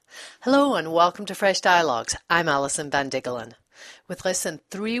Hello and welcome to Fresh Dialogues. I'm Alison Van Diggelen. With less than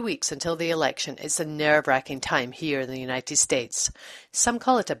 3 weeks until the election, it's a nerve-wracking time here in the United States. Some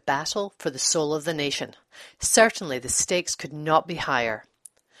call it a battle for the soul of the nation. Certainly the stakes could not be higher.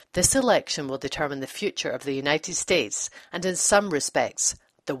 This election will determine the future of the United States and, in some respects,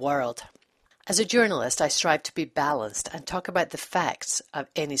 the world. As a journalist, I strive to be balanced and talk about the facts of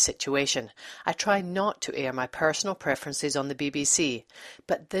any situation. I try not to air my personal preferences on the BBC,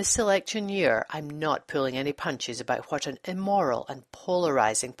 but this election year I'm not pulling any punches about what an immoral and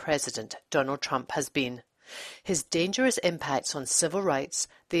polarising president Donald Trump has been. His dangerous impacts on civil rights,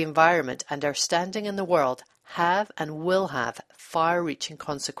 the environment and our standing in the world have and will have far-reaching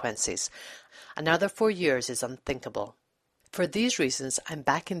consequences. Another 4 years is unthinkable. For these reasons, I'm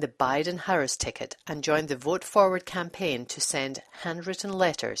backing the Biden-Harris ticket and joined the Vote Forward campaign to send handwritten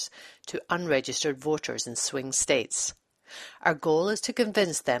letters to unregistered voters in swing states. Our goal is to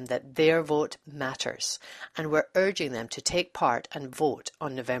convince them that their vote matters, and we're urging them to take part and vote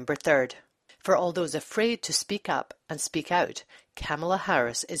on November 3rd. For all those afraid to speak up and speak out, Kamala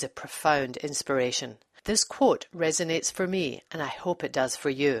Harris is a profound inspiration. This quote resonates for me, and I hope it does for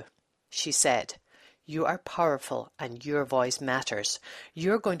you. She said, "You are powerful and your voice matters.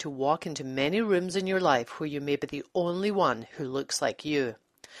 You're going to walk into many rooms in your life where you may be the only one who looks like you.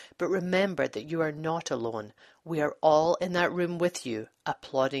 But remember that you are not alone. We are all in that room with you,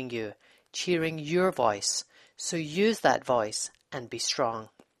 applauding you, cheering your voice. So use that voice and be strong."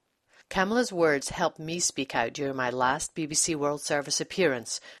 Kamala's words helped me speak out during my last BBC World Service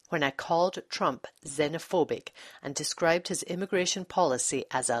appearance when I called Trump xenophobic and described his immigration policy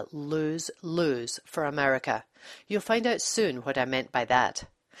as a lose-lose for America. You'll find out soon what I meant by that.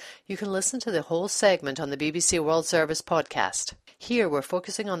 You can listen to the whole segment on the BBC World Service podcast. Here we're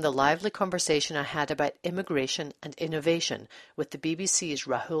focusing on the lively conversation I had about immigration and innovation with the BBC's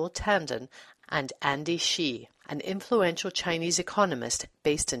Rahul Tandon and Andy Shi, an influential Chinese economist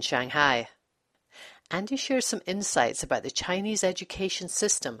based in Shanghai. Andy shares some insights about the Chinese education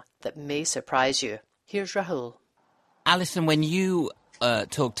system that may surprise you. Here's Rahul. Alison, when you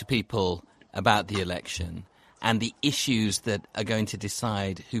talk to people about the election and the issues that are going to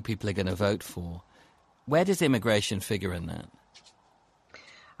decide who people are going to vote for, where does immigration figure in that?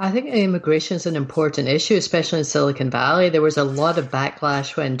 I think immigration is an important issue, especially in Silicon Valley. There was a lot of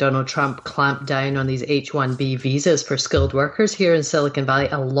backlash when Donald Trump clamped down on these H-1B visas for skilled workers here in Silicon Valley.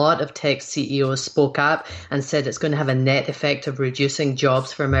 A lot of tech CEOs spoke up and said it's going to have a net effect of reducing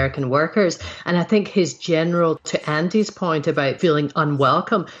jobs for American workers. And I think to Andy's point about feeling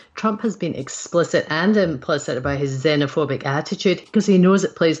unwelcome, Trump has been explicit and implicit about his xenophobic attitude because he knows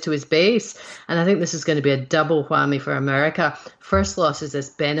it plays to his base. And I think this is going to be a double whammy for America. First loss is this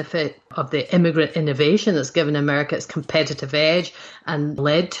benefit of the immigrant innovation that's given America its competitive edge and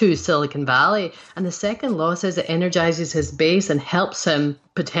led to Silicon Valley. And the second loss is it energizes his base and helps him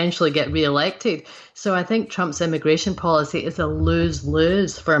potentially get reelected. So I think Trump's immigration policy is a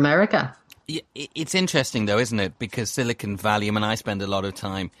lose-lose for America. It's interesting, though, isn't it? Because Silicon Valley, I spend a lot of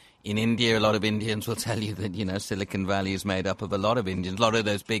time in India. A lot of Indians will tell you that, Silicon Valley is made up of a lot of Indians. A lot of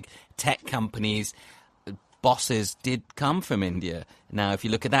those big tech companies, bosses did come from India. Now, if you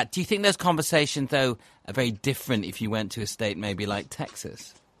look at that, do you think those conversations, though, are very different if you went to a state maybe like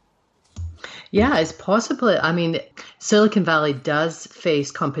Texas? Yeah, it's possible. Silicon Valley does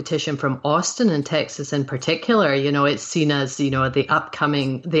face competition from Austin and Texas in particular. It's seen as, the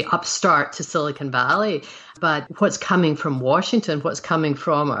upstart to Silicon Valley. But what's coming from Washington, what's coming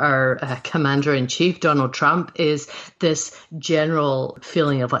from our commander-in-chief, Donald Trump, is this general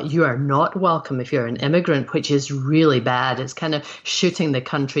feeling of like you are not welcome if you're an immigrant, which is really bad. It's kind of shooting the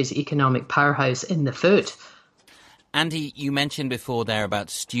country's economic powerhouse in the foot. Andy, you mentioned before there about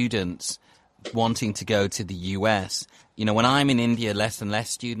students wanting to go to the US. When I'm in India, less and less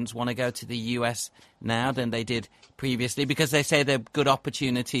students want to go to the US now than they did previously because they say there are good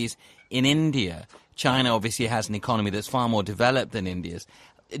opportunities in India. China obviously has an economy that's far more developed than India's.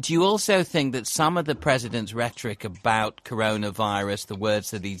 Do you also think that some of the president's rhetoric about coronavirus, the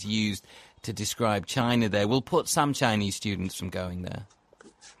words that he's used to describe China there, will put some Chinese students from going there?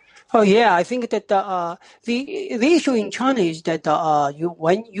 Oh yeah, I think that the issue in China is that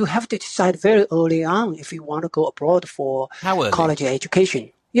when you have to decide very early on if you want to go abroad for college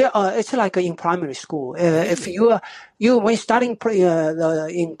education. Yeah, it's like in primary school. If when starting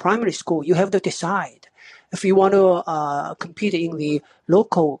in primary school, you have to decide if you want to compete in the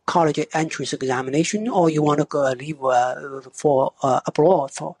local college entrance examination or you want to go leave for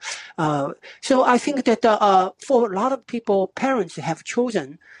abroad. So I think that for a lot of people, parents have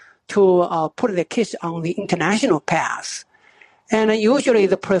chosen to put their kids on the international path. And usually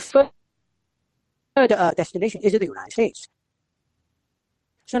the preferred destination is the United States.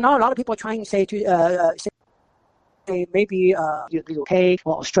 So now a lot of people are trying to say maybe the UK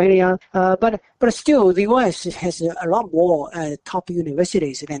or Australia, but still the US has a lot more top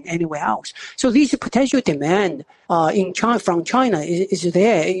universities than anywhere else. So these potential demand from China is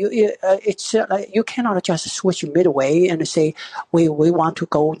there. It's like you cannot just switch midway and say we want to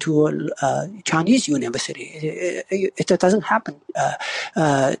go to a Chinese university. It doesn't happen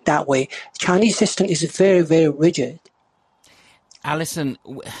that way. Chinese system is very, very rigid. Alison,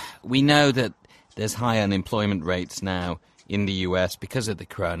 we know that there's high unemployment rates now in the US because of the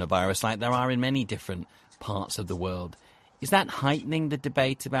coronavirus, like there are in many different parts of the world. Is that heightening the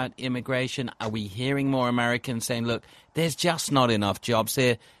debate about immigration? Are we hearing more Americans saying, look, there's just not enough jobs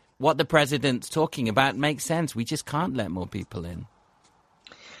here? What the president's talking about makes sense. We just can't let more people in.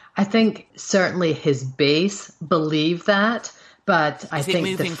 I think certainly his base believe that, but I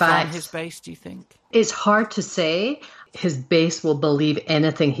think the fact... from his base, do you think? It's hard to say. His base will believe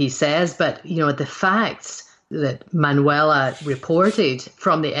anything he says, but the facts that Manuela reported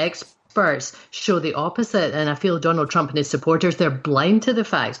from the experts show the opposite. And I feel Donald Trump and his supporters, they're blind to the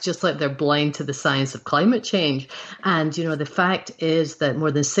facts, just like they're blind to the science of climate change. And the fact is that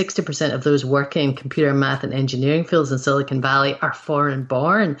more than 60% of those working in computer, math, and engineering fields in Silicon Valley are foreign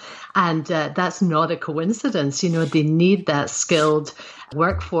born, and that's not a coincidence. They need that skilled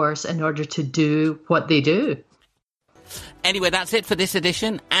workforce in order to do what they do. Anyway, that's it for this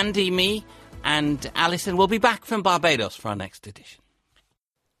edition. Andy, me, and Alison will be back from Barbados for our next edition.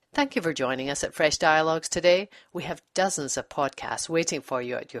 Thank you for joining us at Fresh Dialogues today. We have dozens of podcasts waiting for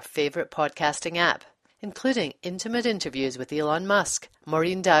you at your favourite podcasting app, including intimate interviews with Elon Musk,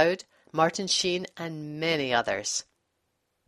 Maureen Dowd, Martin Sheen, and many others.